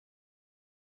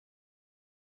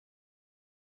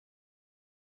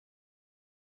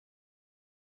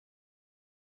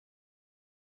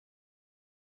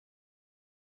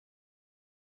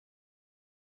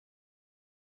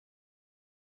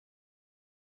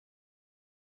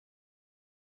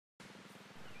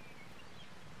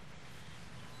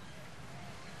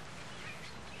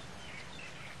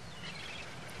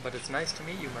But it's nice to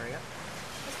meet you, Maria.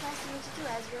 It's nice to meet you too,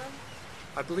 Azriel.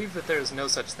 I believe that there is no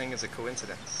such thing as a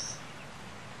coincidence.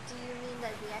 Do you mean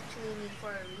that we actually meet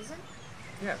for a reason?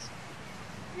 Yes.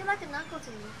 You're like an uncle to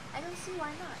me. I don't see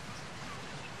why not.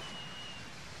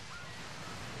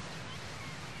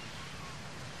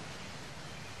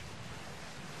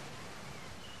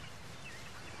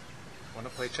 Want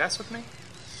to play chess with me?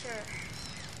 Sure.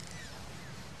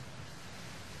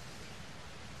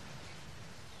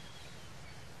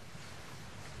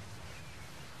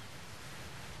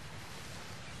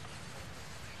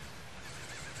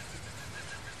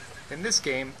 In this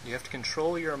game, you have to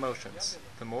control your emotions.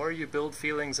 The more you build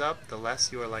feelings up, the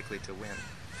less you are likely to win.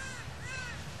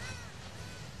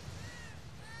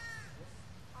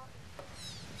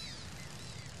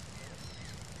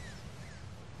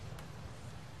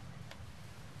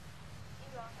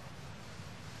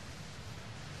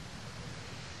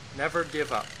 Never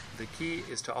give up. The key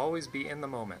is to always be in the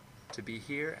moment, to be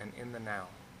here and in the now.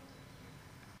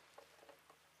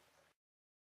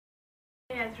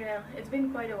 Hey Azriel, it's been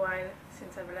quite a while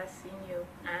since I've last seen you,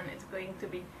 and it's going to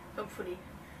be, hopefully,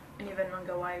 an even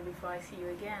longer while before I see you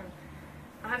again.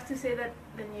 I have to say that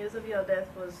the news of your death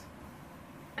was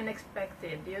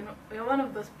unexpected. You're one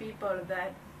of those people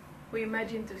that we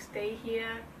imagine to stay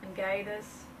here and guide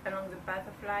us along the path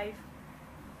of life.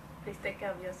 Please take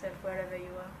care of yourself wherever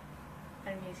you are.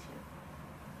 I'll miss you.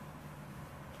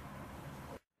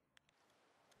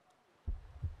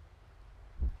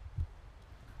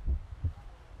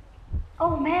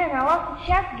 Oh man, I lost the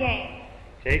chess game.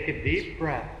 Take a deep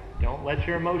breath. Don't let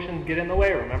your emotions get in the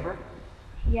way, remember?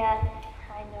 Yes,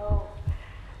 I know.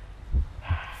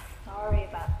 Sorry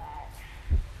about that.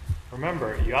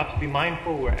 Remember, you have to be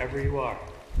mindful wherever you are.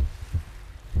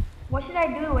 What should I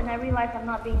do when I realize I'm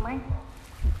not being mindful?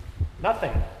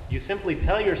 Nothing. You simply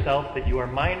tell yourself that you are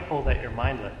mindful that you're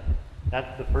mindless.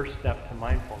 That's the first step to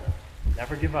mindfulness.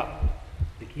 Never give up.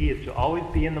 The key is to always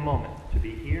be in the moment, to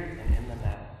be here and in the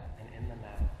now.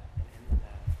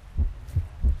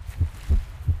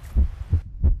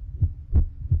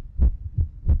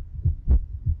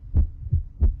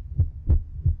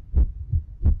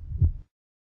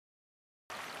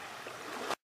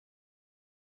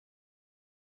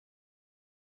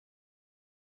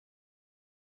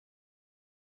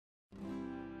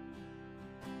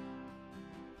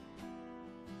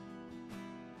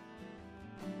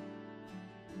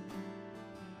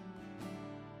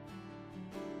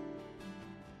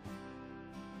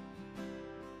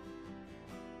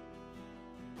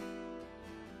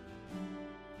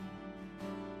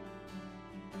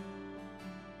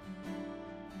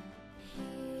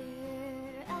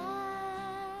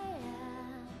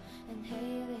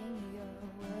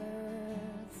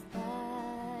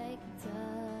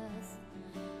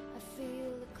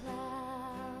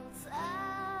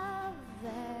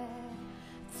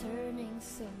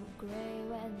 So grey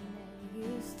when it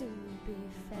used to be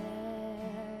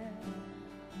fair.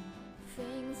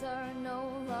 Things are no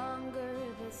longer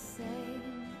the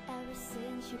same ever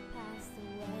since you passed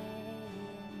away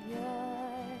in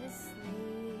your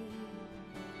sleep.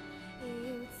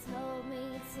 You told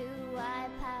me to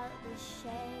wipe out the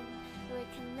shame,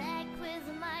 reconnect with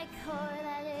my core.